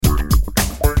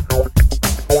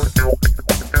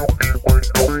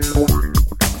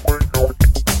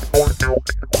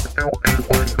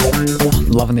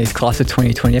loving these Class of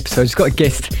 2020 episodes. I've got a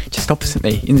guest just opposite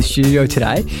me in the studio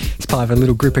today. He's part of a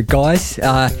little group of guys,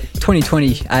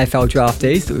 2020 AFL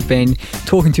draftees that we've been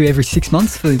talking to every 6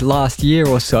 months for the last year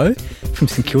or so from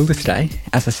St Kilda today.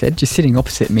 As I said, just sitting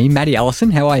opposite me, Matty Allison.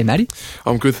 How are you, Matty?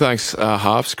 I'm good, thanks,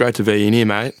 Harps. Great to be in here,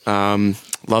 mate.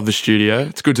 Love the studio.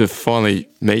 It's good to finally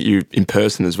meet you in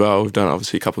person as well. We've done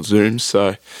obviously a couple of Zooms,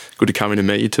 so good to come in and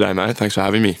meet you today, mate. Thanks for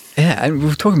having me. Yeah, and we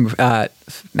were talking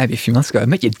maybe a few months ago. I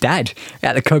met your dad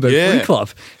at the Cobo Footy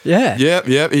Club. Yeah.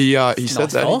 Yeah. He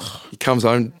said that. He comes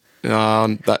home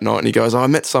that night and he goes, I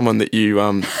met someone that you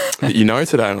that you know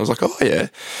today. And I was like, oh, yeah. And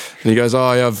he goes,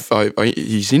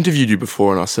 he's interviewed you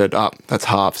before. And I said, that's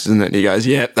Harps, isn't it? And he goes,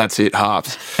 yeah, that's it,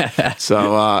 Harps.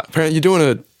 So apparently you're doing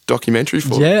a documentary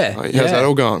for it. How's that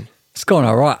all going? It's gone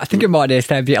all right. I think it might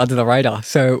stay a bit under the radar.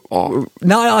 So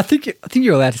no, I think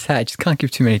you're allowed to say it. Just can't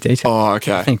give too many details. Oh,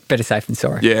 okay. I think better safe than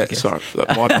sorry. Yeah, sorry.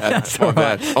 My bad. My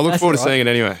bad. I look forward to seeing it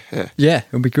anyway. Yeah,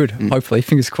 it'll be good. Hopefully,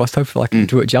 fingers crossed. Hopefully, I can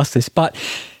do it justice. But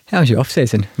how was your off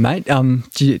season, mate?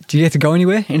 Do you get to go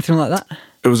anywhere? Anything like that?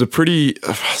 It was a pretty.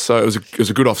 So it was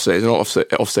a good off season.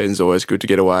 Off season's always good to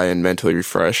get away and mentally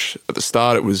refresh. At the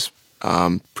start, it was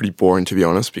pretty boring, to be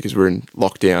honest, because we're in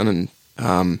lockdown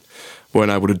and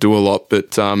weren't able to do a lot.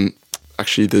 But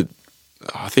actually,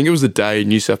 I think it was the day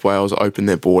New South Wales opened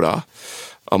their border.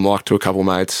 I'm like to a couple of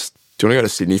mates, do you want to go to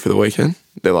Sydney for the weekend?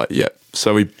 They're like, yep.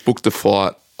 So we booked the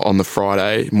flight on the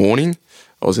Friday morning.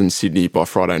 I was in Sydney by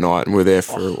Friday night and we're there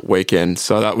for a weekend.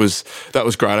 So that was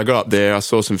great. I got up there, I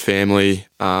saw some family,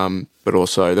 but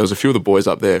also there was a few of the boys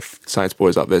up there, Saints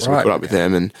boys up there, so we got up with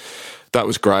them and that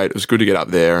was great. It was good to get up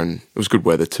there and it was good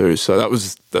weather too. So that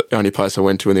was the only place I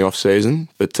went to in the off season.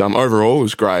 But overall, it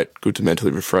was great. Good to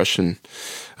mentally refresh and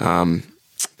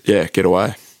get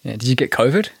away. Yeah. Did you get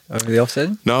COVID over the off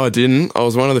season? No, I didn't. I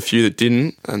was one of the few that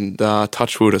didn't, and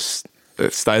touch wood,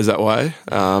 it stays that way.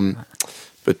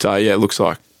 But it looks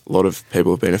like a lot of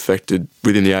people have been affected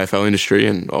within the AFL industry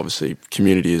and obviously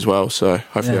community as well. So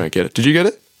hopefully I don't get it. Did you get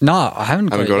it? No, I haven't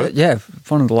got it. Yeah,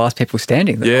 one of the last people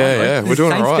standing. We're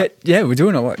doing all right. We're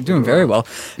doing all right. Doing very well.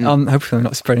 Hopefully we're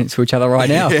not spreading it to each other right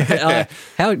now.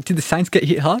 How did the Saints get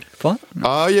hit hard?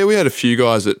 We had a few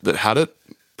guys that had it,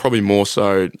 probably more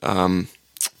so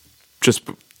just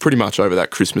pretty much over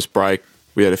that Christmas break.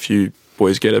 We had a few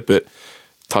boys get it, but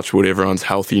touch wood, everyone's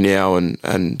healthy now and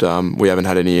we haven't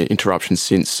had any interruptions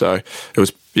since. So it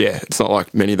was, it's not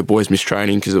like many of the boys missed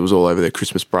training because it was all over their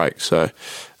Christmas break. So,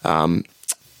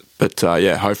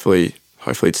 hopefully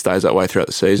it stays that way throughout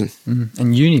the season.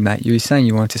 And uni, mate, you were saying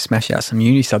you wanted to smash out some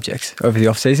uni subjects over the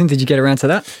off-season. Did you get around to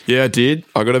that? Yeah, I did.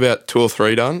 I got about 2 or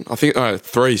 3 done. I got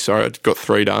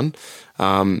 3 done.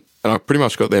 And I pretty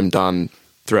much got them done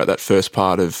throughout that first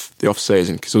part of the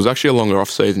off-season because it was actually a longer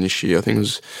off-season this year. I think it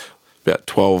was about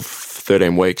 12,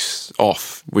 13 weeks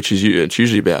off, which is it's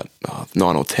usually about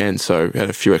 9 or 10. So we had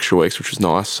a few extra weeks, which was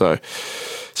nice. So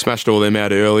smashed all them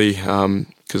out early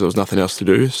because there was nothing else to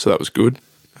do. So that was good.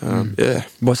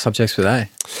 What subjects were they?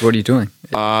 What are you doing?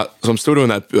 So I'm still doing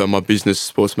that my business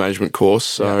sports management course.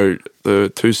 So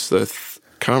can't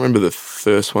remember the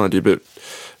first one I did, but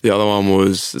the other one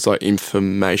it's like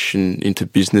information into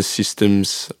business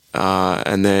systems,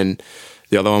 and then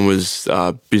the other one was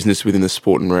business within the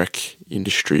sport and rec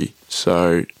industry.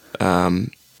 So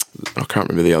I can't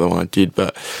remember the other one I did,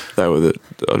 but I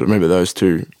remember those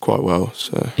two quite well.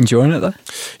 So enjoying it though?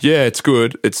 Yeah, it's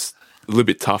good. It's a little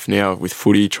bit tough now with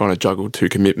footy, trying to juggle 2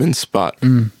 commitments, but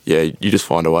you just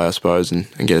find a way, I suppose, and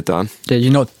get it done. Yeah,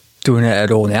 you're not doing it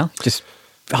at all now? Just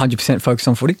 100% focused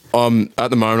on footy? At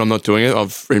the moment, I'm not doing it.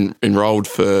 I've enrolled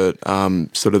for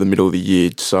sort of the middle of the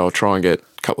year, so I'll try and get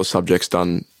a couple of subjects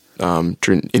done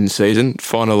in season.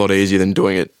 Find it a lot easier than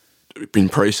doing it in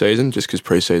pre-season, just because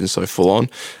pre-season's so full on.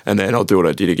 And then I'll do what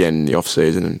I did again in the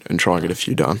off-season and try and get a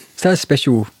few done. Is that a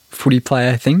special footy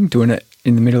player thing, doing it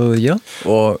in the middle of the year?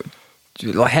 Or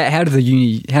how does the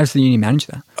uni manage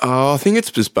that? I think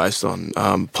it's just based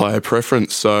on player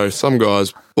preference. So some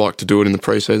guys like to do it in the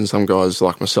pre-season. Some guys,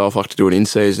 like myself, like to do it in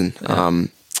season. Yeah.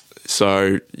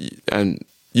 And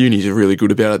unis are really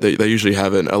good about it. They usually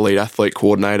have an elite athlete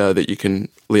coordinator that you can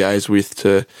liaise with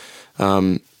to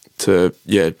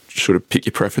sort of pick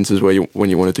your preferences when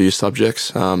you want to do your subjects.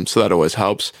 So that always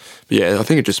helps. But I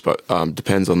think it just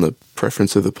depends on the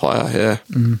preference of the player. Yeah.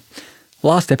 Mm-hmm.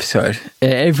 Last episode,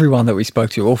 everyone that we spoke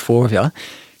to, all 4 of you,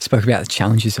 spoke about the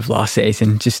challenges of last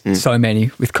season. Just so many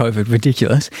with COVID,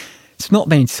 ridiculous. It's not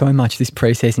been so much this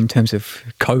pre-season in terms of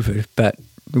COVID, but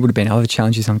there would have been other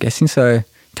challenges, I'm guessing. So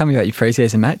tell me about your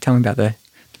pre-season, Matt. Tell me about the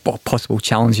possible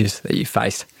challenges that you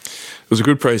faced. It was a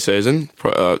good pre-season.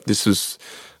 This was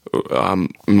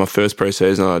in my first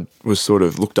pre-season, I was sort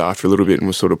of looked after a little bit and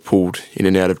was sort of pulled in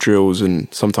and out of drills,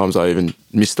 and sometimes I even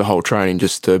missed the whole training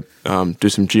just to do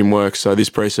some gym work. So this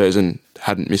pre-season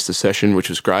hadn't missed a session, which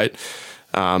was great.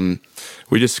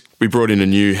 We brought in a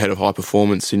new head of high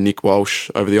performance in Nick Walsh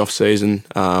over the off season.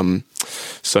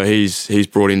 So he's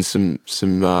brought in some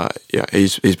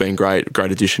he's been great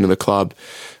addition to the club.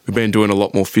 We've been doing a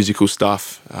lot more physical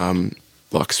stuff,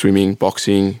 like swimming,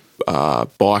 boxing,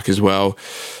 bike as well.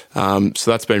 So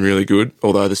that's been really good.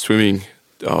 Although the swimming,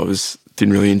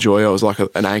 didn't really enjoy. I was like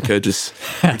an anchor. Just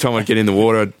every time I'd get in the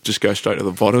water, I'd just go straight to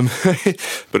the bottom.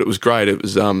 But it was great. It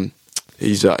was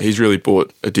he's really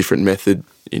brought a different method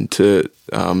into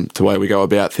the way we go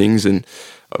about things, and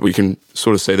we can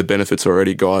sort of see the benefits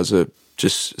already. Guys are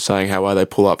just saying how well they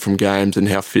pull up from games and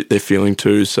how fit they're feeling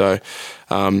too. So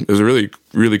it was a really,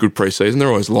 really good pre-season. They're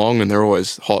always long and they're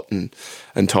always hot and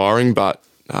tiring, but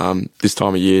this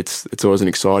time of year it's always an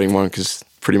exciting one because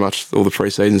pretty much all the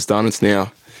pre-season's done. It's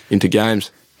now into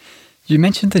games. You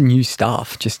mentioned the new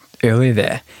staff just earlier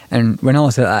there, and when I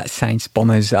was at that Saints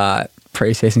Bombers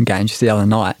pre-season game just the other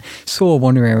night, saw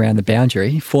wandering around the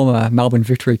boundary former Melbourne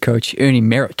Victory coach Ernie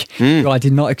Merrick, who I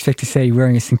did not expect to see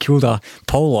wearing a St Kilda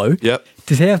polo. Yep.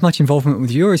 Does he have much involvement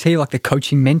with you, or is he like the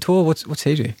coaching mentor? What's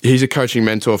he do? He's a coaching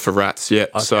mentor for Rats, yeah.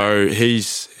 Okay. So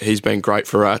he's been great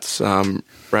for Rats.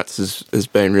 Rats has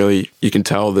been really, you can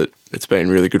tell that it's been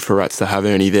really good for Rats to have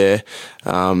Ernie there.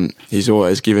 He's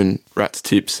always given Rats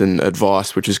tips and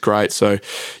advice, which is great. So,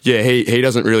 yeah, he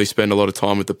doesn't really spend a lot of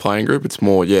time with the playing group. It's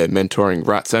more, mentoring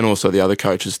Rats and also the other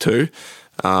coaches too.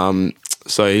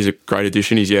 So he's a great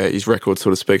addition. His record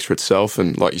sort of speaks for itself,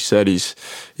 and like you said,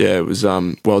 it was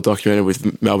well documented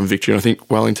with Melbourne Victory, and I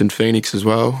think Wellington Phoenix as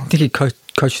well. I think he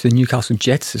coached the Newcastle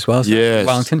Jets as well. So yeah,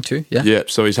 Wellington too. Yeah, yeah.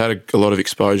 So he's had a lot of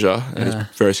exposure and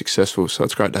he's very successful. So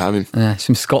it's great to have him. He's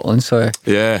from Scotland, so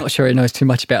not sure he knows too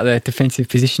much about the defensive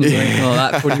positioning or anything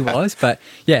like that footy-wise. But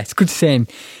yeah, it's good to see him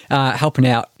helping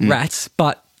out Rats.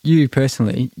 But you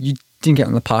personally, you didn't get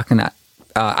on the park in that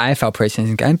AFL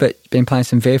pre-season game, but been playing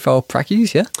some VFL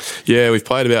prackies, yeah? Yeah, we've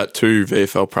played about 2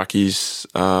 VFL prackies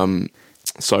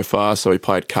so far. So we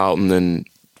played Carlton and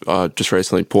just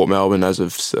recently Port Melbourne as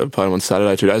of played them on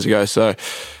Saturday 2 days ago. So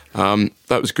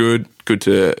that was good. Good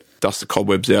to dust the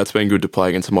cobwebs out. It's been good to play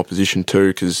against some opposition too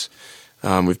because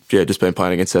we've just been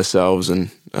playing against ourselves, and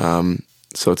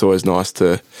so it's always nice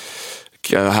to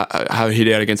have a hit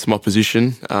out against some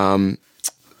opposition.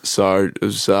 So it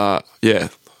was,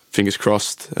 fingers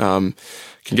crossed, can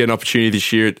get an opportunity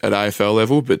this year at AFL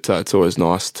level, but it's always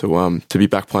nice to be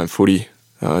back playing footy.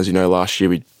 As you know, last year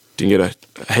we didn't get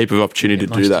a heap of opportunity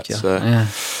to do that. So,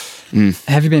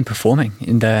 Have you been performing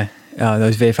in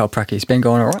those VFL practice? Been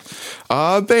going all right?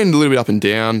 I've been a little bit up and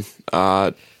down.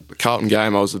 The Carlton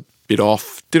game, I was a bit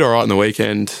off. Did all right on the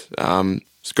weekend.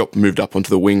 Just got moved up onto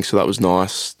the wing, so that was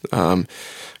nice. Got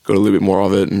a little bit more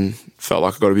of it and felt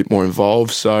like I got a bit more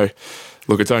involved. So,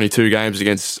 look, it's only 2 games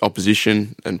against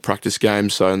opposition and practice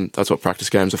games, so that's what practice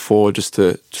games are for, just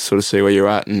to sort of see where you're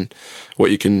at and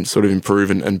what you can sort of improve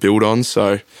and build on.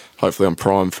 So hopefully I'm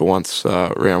primed for once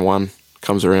round 1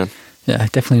 comes around. Yeah,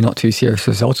 definitely not too serious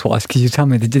results-wise, because you told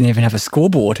me they didn't even have a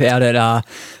scoreboard out at,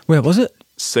 where was it?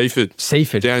 Seaford.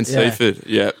 Down in Seaford,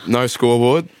 yeah. No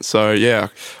scoreboard. So, yeah,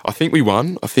 I think we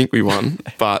won,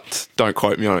 but don't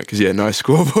quote me on it because, no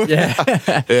scoreboard. Yeah.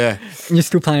 Yeah. And you're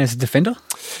still playing as a defender?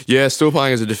 Yeah, still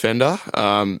playing as a defender.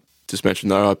 Just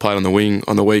mentioned, though, I played on the wing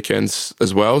on the weekends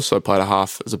as well. So I played a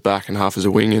half as a back and half as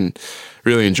a wing and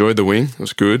really enjoyed the wing. It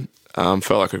was good. Felt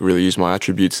like I could really use my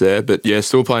attributes there. But,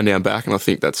 still playing down back, and I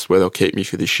think that's where they'll keep me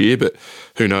for this year. But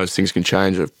who knows, things can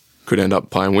change. I could end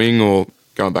up playing wing or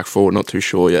going back forward, not too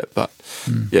sure yet, but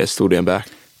still down back.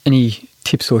 Any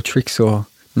tips or tricks or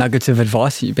nuggets of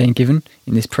advice that you've been given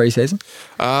in this pre-season?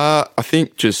 I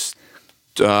think just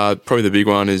probably the big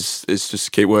one is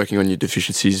just keep working on your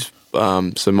deficiencies.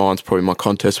 So mine's probably my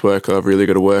contest work I've really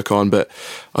got to work on, but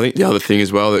I think the other thing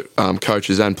as well that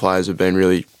coaches and players have been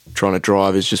really trying to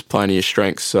drive is just playing to your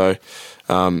strengths. So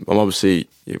I'm obviously,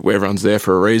 everyone's there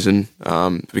for a reason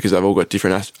because they've all got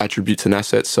different attributes and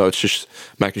assets. So it's just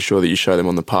making sure that you show them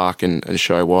on the park and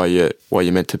show why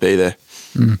you're meant to be there.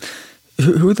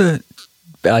 Who are the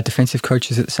defensive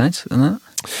coaches at the Saints?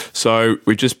 So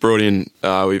we've just brought in,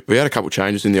 we had a couple of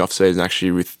changes in the off-season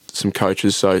actually with some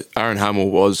coaches. So Aaron Hamill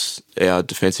was our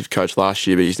defensive coach last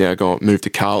year, but he's now moved to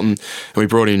Carlton. And we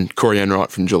brought in Corey Enright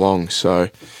from Geelong. So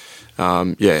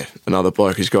another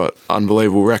bloke who's got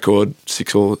unbelievable record,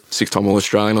 six-time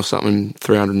All-Australian or something,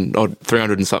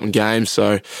 300 and something games.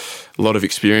 So a lot of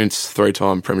experience,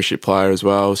 3-time premiership player as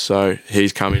well. So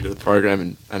he's come into the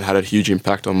program and had a huge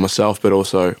impact on myself, but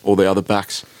also all the other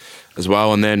backs as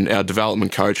well. And then our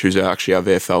development coach, who's actually our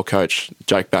VFL coach,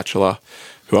 Jake Batchelor,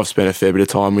 who I've spent a fair bit of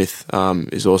time with,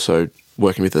 is also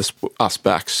working with us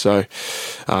backs. So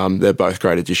they're both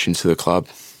great additions to the club.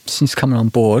 Since coming on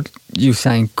board, you were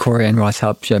saying Corey Enright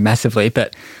helped you massively,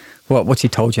 but what's he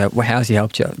told you? How's he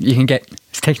helped you? You can get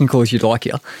as technical as you'd like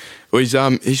here. Well, he's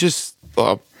just,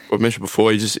 like I've mentioned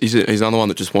before, he's another one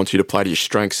that just wants you to play to your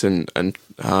strengths, and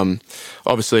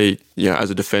obviously, as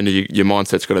a defender, your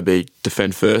mindset's got to be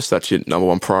defend first. That's your number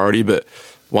one priority. But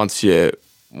once you've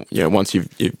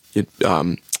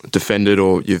defended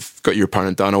or you've got your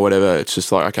opponent done or whatever, it's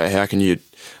just like, okay, how can you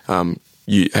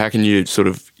sort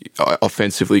of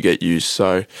offensively get used?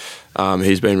 So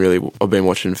I've been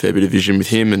watching a fair bit of vision with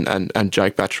him and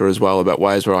Jake Batchelor as well about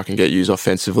ways where I can get used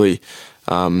offensively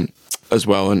as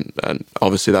well, and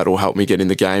obviously that will help me get in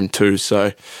the game too.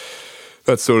 So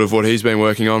that's sort of what he's been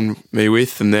working on me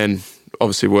with, and then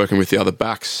obviously working with the other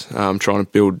backs, trying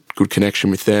to build good connection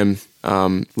with them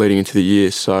leading into the year.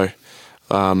 So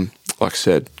like I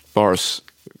said, Boris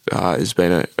has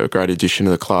been a great addition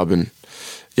to the club, and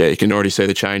you can already see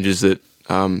the changes that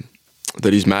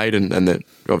he's made, and that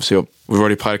obviously we've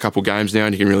already played a couple of games now,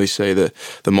 and you can really see the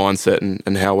mindset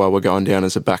and how well we're going down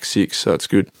as a back six. So it's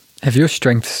good. Have your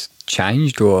strengths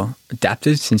changed or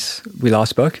adapted since we last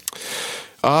spoke?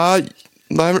 They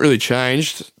haven't really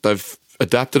changed. They've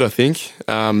adapted, I think.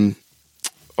 I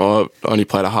only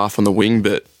played a half on the wing,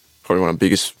 but probably one of the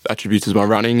biggest attributes is my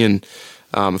running, and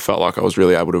I felt like I was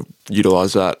really able to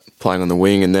utilise that playing on the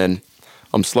wing. And then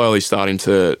I'm slowly starting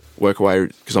to work away,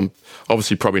 because I'm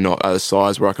obviously probably not at a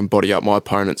size where I can body up my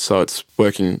opponents, so it's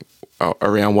working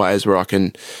around ways where I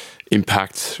can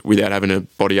impact without having to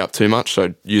body up too much.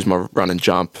 So use my run and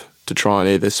jump to try and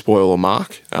either spoil or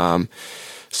mark.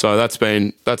 So that's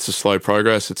a slow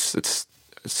progress.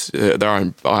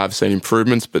 I have seen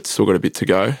improvements, but still got a bit to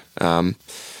go.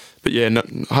 But I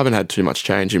haven't had too much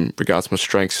change in regards to my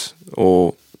strengths,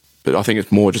 but I think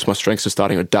it's more just my strengths are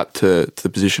starting to adapt to the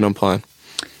position I'm playing.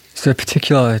 Is there a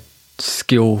particular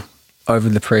skill over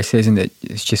the pre-season that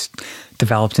has just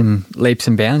developed in leaps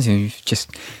and bounds and you've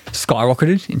just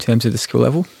skyrocketed in terms of the skill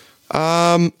level?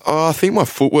 I think my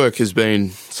footwork has been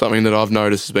something that I've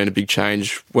noticed has been a big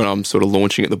change when I'm sort of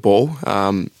launching at the ball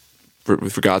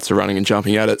with regards to running and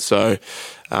jumping at it. So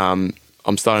I'm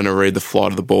starting to read the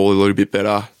flight of the ball a little bit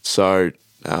better. So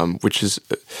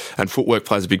and footwork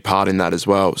plays a big part in that as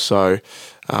well. So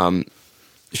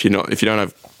if you don't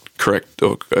have correct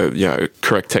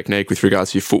technique with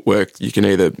regards to your footwork, you can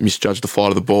either misjudge the flight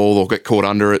of the ball or get caught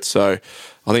under it. So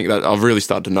I think that I've really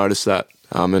started to notice that,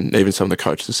 and even some of the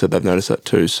coaches have said they've noticed that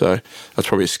too. So that's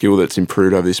probably a skill that's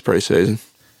improved over this pre-season.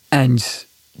 And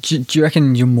do you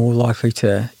reckon you're more likely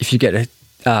to, if you get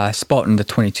a spot in the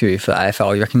 22 for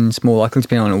AFL, you reckon it's more likely to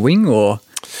be on a wing or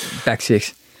back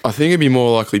six? I think it'd be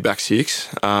more likely back six.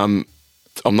 I'm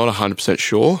not 100%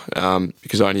 sure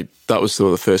because that was still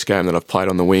the first game that I've played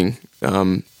on the wing.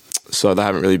 So they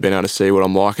haven't really been able to see what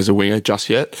I'm like as a winger just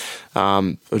yet.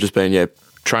 I've just been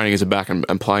training as a back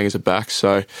and playing as a back.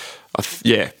 So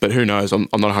but who knows? I'm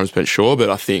not 100% sure, but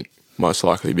I think most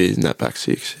likely be in that back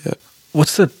six. Yeah.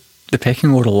 What's the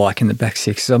pecking order like in the back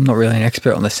six? I'm not really an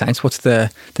expert on the Saints. What's the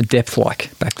depth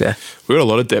like back there? We've got a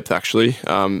lot of depth actually.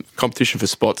 Competition for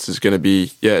spots is going to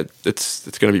be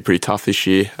it's going to be pretty tough this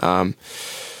year.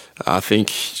 I think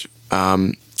so.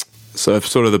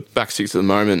 Sort of the back six at the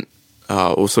moment,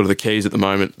 or sort of the keys at the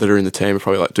moment that are in the team are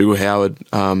probably like Dougal Howard,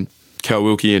 Cal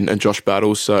Wilkie, and Josh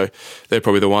Battles. So they're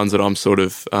probably the ones that I'm sort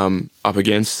of up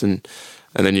against, and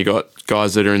then you got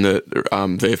guys that are in the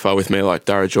VFL with me like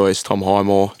Dara Joyce, Tom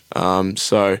Highmore,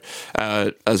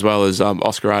 as well as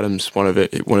Oscar Adams, one of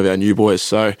our new boys.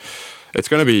 So it's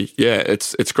going to be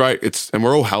it's great. And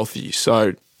we're all healthy,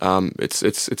 so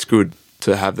it's good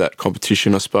to have that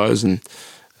competition, I suppose, and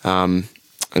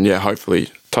hopefully,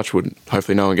 touch wood,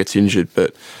 hopefully no one gets injured.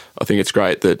 But I think it's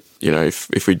great that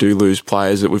if we do lose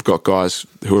players, that we've got guys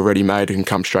who are ready made who can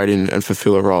come straight in and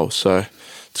fulfil a role. So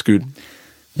it's good.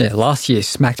 Yeah, last year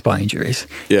smacked by injuries.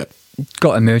 Yeah.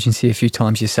 Got emergency a few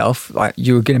times yourself. Like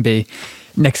you were going to be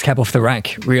next cab off the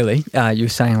rank, really, you were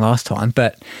saying last time.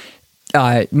 But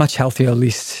much healthier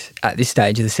list at this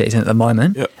stage of the season at the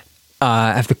moment. Yep.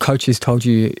 Have the coaches told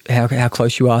you how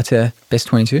close you are to best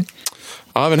 22?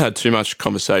 I haven't had too much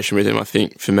conversation with him. I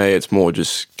think for me it's more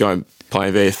just playing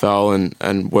VFL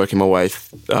and working my way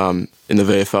in the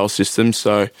VFL system.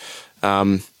 So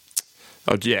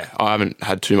I haven't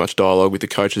had too much dialogue with the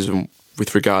coaches and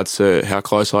with regards to how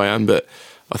close I am, but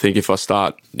I think if I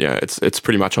start, it's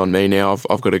pretty much on me now.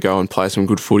 I've got to go and play some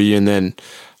good footy and then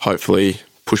hopefully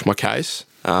push my case.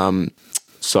 I've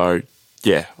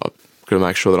got to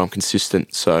make sure that I'm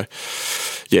consistent. So,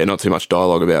 not too much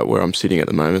dialogue about where I'm sitting at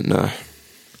the moment, no.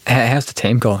 How's the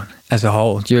team gone as a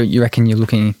whole? Do you reckon you're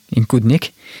looking in good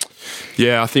nick?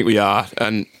 Yeah, I think we are.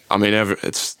 And, I mean,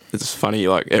 it's funny,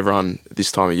 like, everyone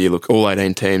this time of year, look, all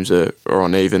 18 teams are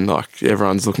on even. Like,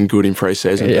 everyone's looking good in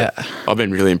pre-season. Yeah. I've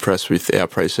been really impressed with our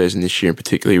pre-season this year, and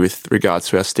particularly with regards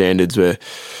to our standards. We're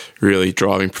really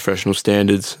driving professional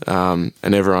standards, and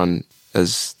everyone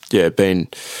has, been...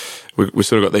 We've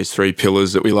sort of got these three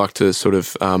pillars that we like to sort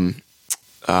of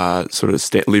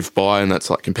live by, and that's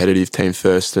like competitive, team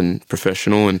first, and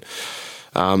professional. And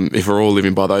if we're all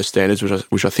living by those standards,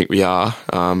 which I think we are,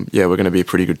 we're going to be a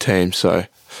pretty good team. So, is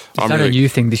that a new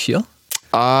thing this year?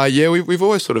 We've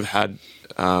always sort of had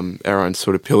our own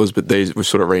sort of pillars, but these we've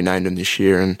sort of renamed them this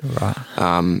year. And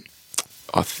right.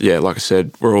 Like I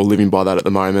said, we're all living by that at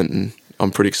the moment, and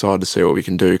I'm pretty excited to see what we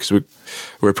can do because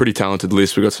we're a pretty talented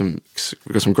list. We've got some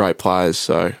great players,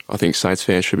 so I think Saints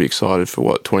fans should be excited for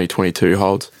what 2022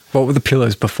 holds. What were the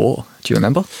pillars before? Do you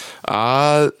remember?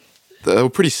 They were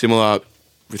pretty similar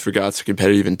with regards to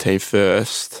competitive and team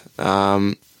first.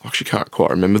 I actually can't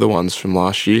quite remember the ones from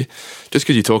last year. Just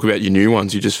because you talk about your new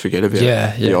ones, you just forget about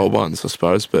the old ones, I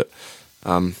suppose. But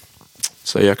I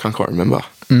can't quite remember.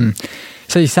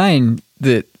 So you're saying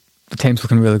that the team's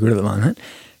looking really good at the moment.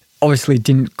 Obviously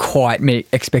didn't quite meet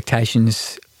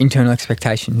expectations, internal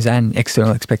expectations and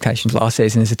external expectations last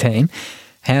season as a team.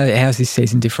 How's this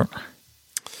season different?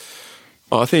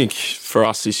 Well, I think for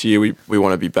us this year, we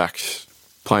want to be back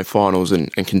playing finals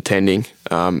and contending.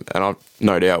 And I've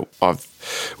no doubt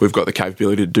we've got the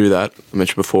capability to do that. I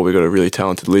mentioned before, we've got a really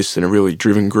talented list and a really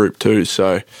driven group too.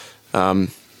 So,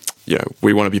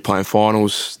 we want to be playing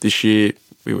finals this year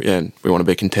we want to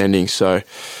be contending. So,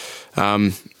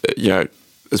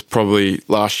 it's probably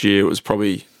last year, it was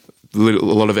probably a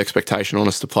lot of expectation on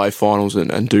us to play finals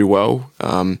and do well.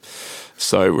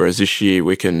 So whereas this year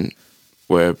there's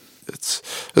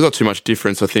not too much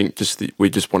difference. I think we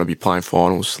just want to be playing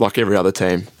finals like every other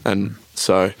team. And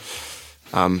so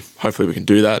hopefully we can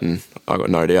do that. And I've got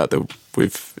no doubt that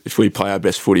if we play our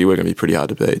best footy, we're going to be pretty hard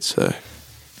to beat. So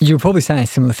you were probably saying a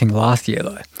similar thing last year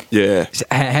though. Yeah.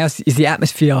 Is the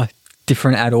atmosphere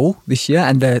different at all this year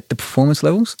and the performance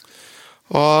levels?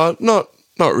 Not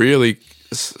really.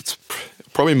 It's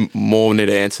probably more need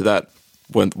to answer that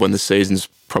when the season's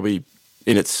probably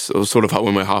in its sort of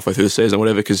when we're halfway through the season or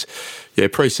whatever. Because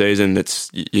pre-season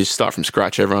you start from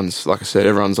scratch. Everyone's, like I said,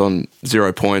 everyone's on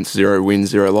 0 points, 0 wins,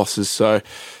 0 losses. So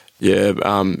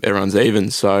everyone's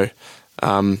even. So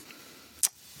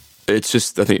it's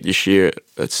just, I think this year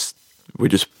we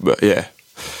just want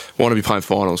to be playing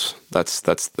finals. That's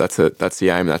the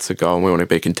aim. That's the goal. And we want to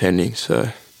be contending. So.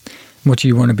 What do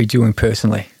you want to be doing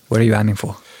personally? What are you aiming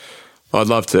for? I'd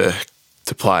love to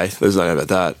play. There's no doubt about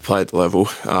that. Play at the level,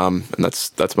 and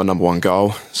that's my number one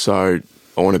goal. So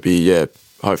I want to be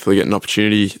hopefully get an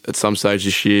opportunity at some stage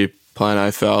this year playing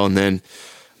AFL, and then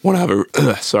want to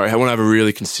have a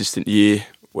really consistent year,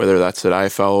 whether that's at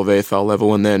AFL or VFL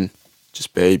level, and then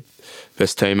just be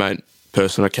best teammate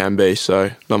person I can be. So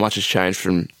not much has changed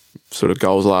from sort of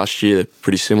goals last year. They're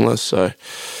pretty similar. So,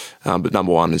 but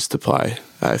number one is to play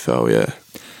AFL. Yeah.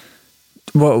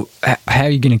 Well, how are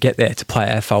you going to get there to play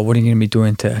AFL? What are you going to be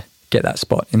doing to get that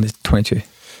spot in the 22?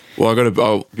 Well,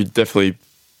 I'll be definitely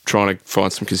trying to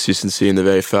find some consistency in the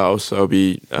VFL. So I'll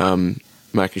be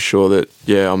making sure that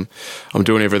I'm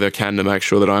doing everything I can to make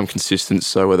sure that I'm consistent.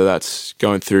 So whether that's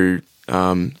going through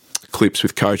clips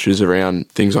with coaches around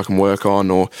things I can work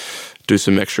on, or do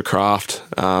some extra craft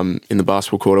in the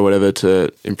basketball court or whatever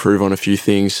to improve on a few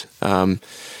things, and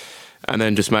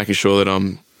then just making sure that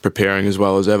I'm preparing as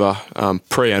well as ever,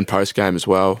 pre and post game as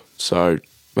well. So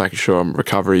making sure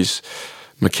recovery's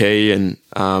my key, and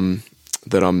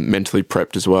that I'm mentally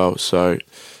prepped as well. So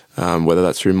whether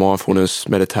that's through mindfulness,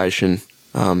 meditation,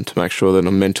 to make sure that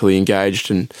I'm mentally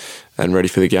engaged and ready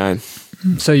for the game.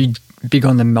 So you big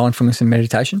on the mindfulness and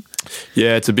meditation?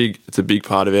 Yeah, it's a big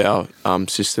part of our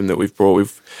system that we've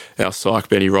brought. Our psych,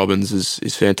 Benny Robbins,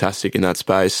 is fantastic in that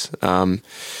space.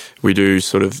 We do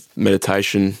sort of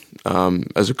meditation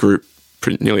as a group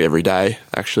nearly every day,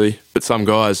 actually. But some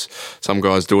guys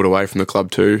do it away from the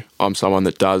club too. I'm someone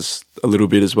that does a little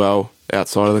bit as well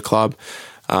outside of the club.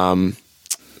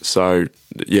 So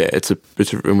yeah,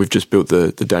 and we've just built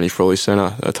the Danny Frawley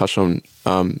Centre. I touched on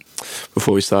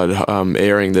before we started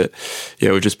airing that.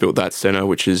 Yeah, we've just built that centre,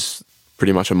 which is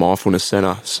pretty much a mindfulness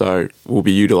centre. So we'll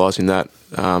be utilising that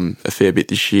a fair bit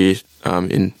this year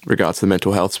in regards to the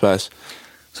mental health space.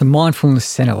 So mindfulness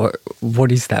centre,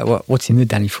 what is that? What's in the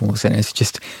Danny Fuller Centre? Is it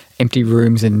just empty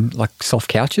rooms and like soft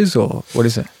couches, or what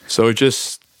is it? So it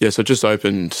just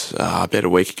opened about a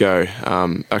week ago.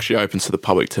 Actually opened to the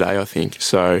public today, I think.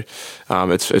 So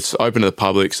it's open to the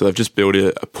public. So they've just built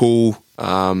a pool,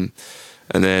 and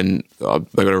then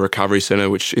they've got a recovery centre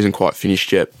which isn't quite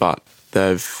finished yet, but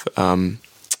they're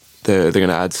going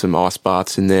to add some ice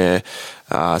baths in there,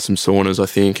 some saunas I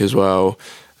think as well.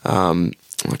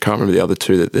 I can't remember the other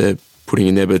two that they're putting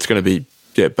in there, but it's going to be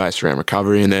based around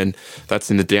recovery. And then that's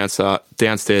in the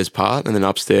downstairs part, and then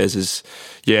upstairs is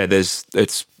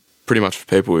it's pretty much for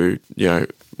people who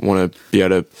want to be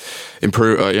able to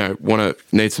improve,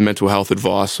 need some mental health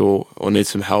advice or need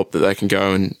some help that they can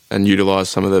go and utilise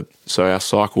some of the. So our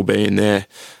psych will be in there.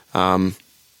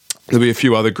 There'll be a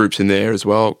few other groups in there as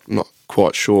well. I'm not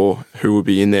quite sure who will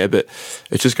be in there, but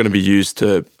it's just going to be used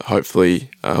to hopefully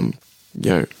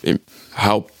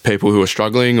help people who are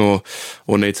struggling or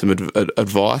need some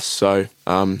advice. So,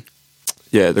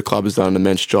 the club has done an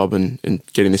immense job in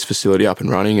getting this facility up and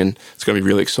running, and it's going to be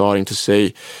really exciting to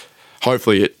see.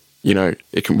 Hopefully,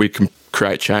 we can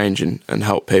create change and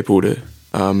help people to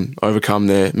overcome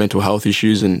their mental health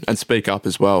issues and speak up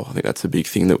as well. I think that's the big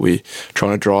thing that we're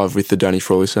trying to drive with the Danny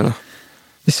Frawley Centre.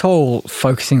 This whole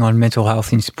focusing on mental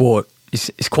health in sport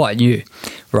is quite new,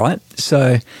 right?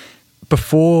 So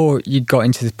before you got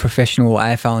into the professional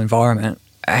AFL environment,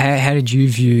 how did you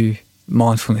view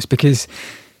mindfulness? Because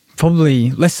probably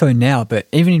less so now, but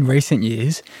even in recent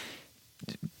years,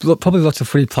 probably lots of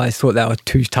footy players thought they were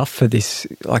too tough for this,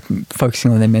 like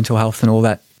focusing on their mental health and all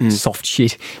that soft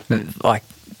shit. Like,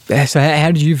 so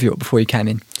how did you view it before you came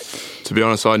in? To be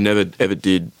honest, I never ever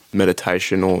did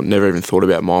meditation or never even thought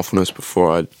about mindfulness before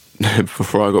I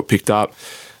got picked up.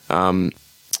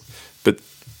 But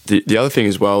the other thing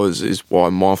as well is why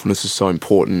mindfulness is so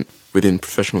important within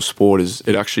professional sport is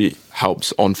it actually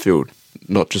helps on field,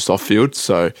 not just off field.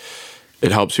 So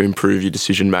it helps you improve your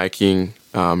decision making,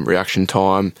 reaction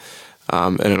time,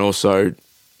 and it also,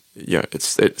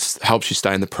 it helps you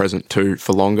stay in the present too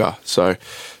for longer. So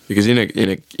because in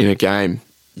a game,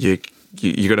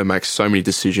 you got to make so many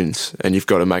decisions, and you've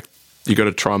got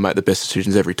to try and make the best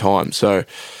decisions every time. So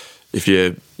if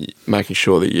you're making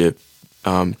sure that you're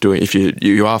if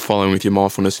you are following with your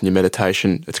mindfulness and your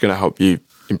meditation, it's going to help you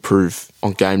improve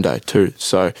on game day too.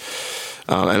 So,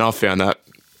 and I've found that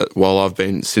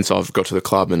since I've got to the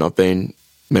club and I've been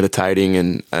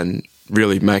meditating and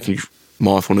really making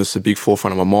mindfulness a big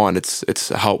forefront of my mind, it's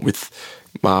helped with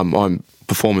my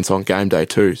performance on game day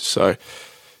too. So,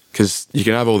 because you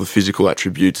can have all the physical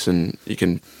attributes and you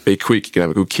can be quick, you can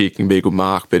have a good kick, you can be a good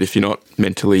mark, but if you're not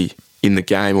mentally in the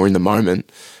game or in the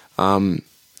moment,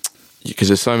 because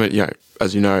there's so many,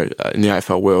 as you know, in the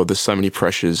AFL world, there's so many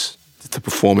pressures to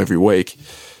perform every week.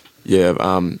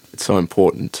 It's so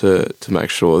important to make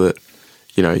sure that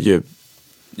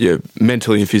you're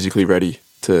mentally and physically ready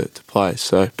to play.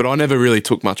 So, but I never really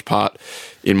took much part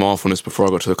in mindfulness before I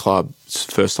got to the club. It's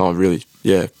the first time I've really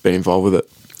been involved with it.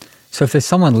 So if there's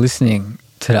someone listening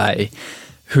today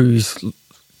who's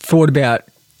thought about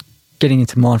getting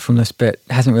into mindfulness but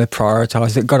hasn't really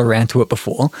prioritised it, got around to it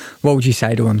before, what would you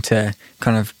say to them to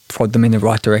kind of prod them in the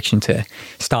right direction to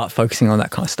start focusing on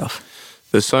that kind of stuff?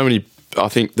 There's so many. I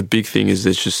think the big thing is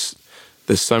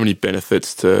there's so many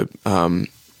benefits to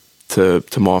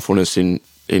mindfulness in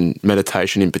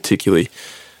meditation in particular,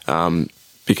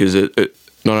 because it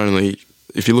not only,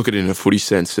 if you look at it in a footy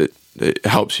sense, it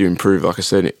helps you improve, like I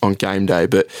said, on game day.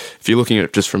 But if you're looking at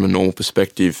it just from a normal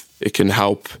perspective, it can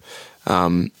help.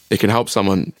 It can help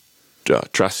someone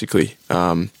drastically.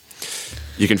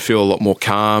 You can feel a lot more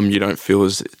calm. You don't feel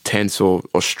as tense or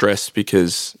stressed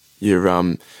because your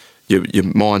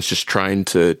mind's just trained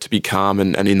to be calm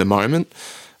and in the moment.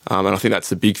 And I think that's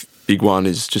the big one,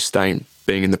 is just being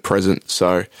in the present.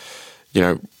 So,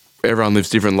 everyone lives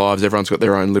different lives. Everyone's got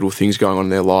their own little things going on in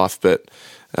their life. But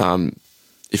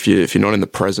if you're not in the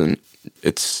present,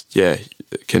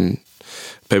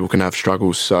 people can have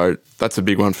struggles. So that's a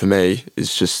big one for me,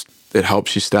 is just it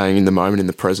helps you staying in the moment, in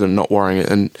the present, not worrying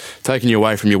and taking you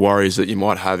away from your worries that you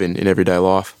might have in everyday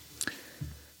life.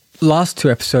 Last two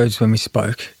episodes when we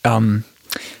spoke,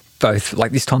 both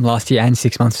like this time last year and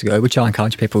 6 months ago, which I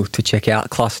encourage people to check out,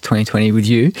 Class of 2020 with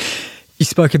you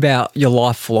spoke about your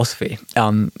life philosophy,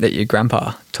 that your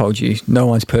grandpa told you, no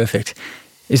one's perfect.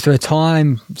 Is there a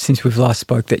time since we've last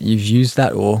spoke that you've used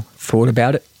that or thought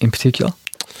about it in particular?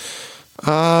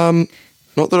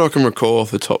 Not that I can recall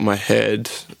off the top of my head.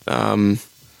 I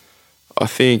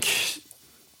think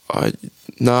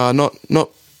No,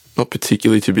 not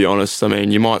particularly, to be honest. I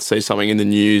mean, you might see something in the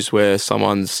news where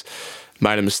someone's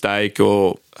made a mistake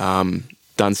or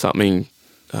done something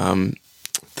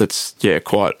that's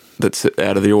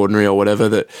out of the ordinary or whatever,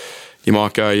 that you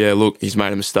might go, yeah, look, he's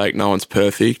made a mistake, no one's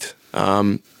perfect.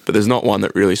 But there's not one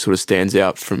that really sort of stands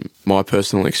out from my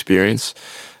personal experience.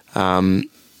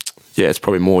 It's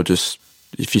probably more just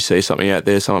if you see something out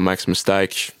there, someone makes a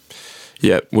mistake,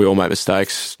 yeah, we all make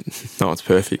mistakes, no one's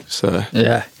perfect. So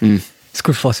yeah, it's a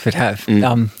good philosophy to have.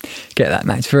 Get that,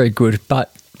 mate. It's very good.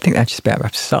 But I think that just about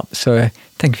wraps us up. So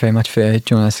thank you very much for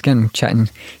joining us again. Chatting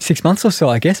 6 months or so,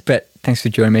 I guess. But thanks for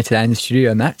joining me today in the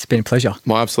studio, Matt. It's been a pleasure.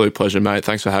 My absolute pleasure, mate.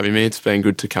 Thanks for having me. It's been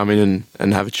good to come in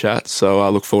and have a chat. So I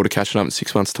look forward to catching up in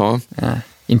 6 months' time.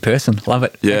 In person. Love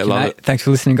it. Yeah, love it. Thanks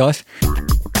for listening, guys.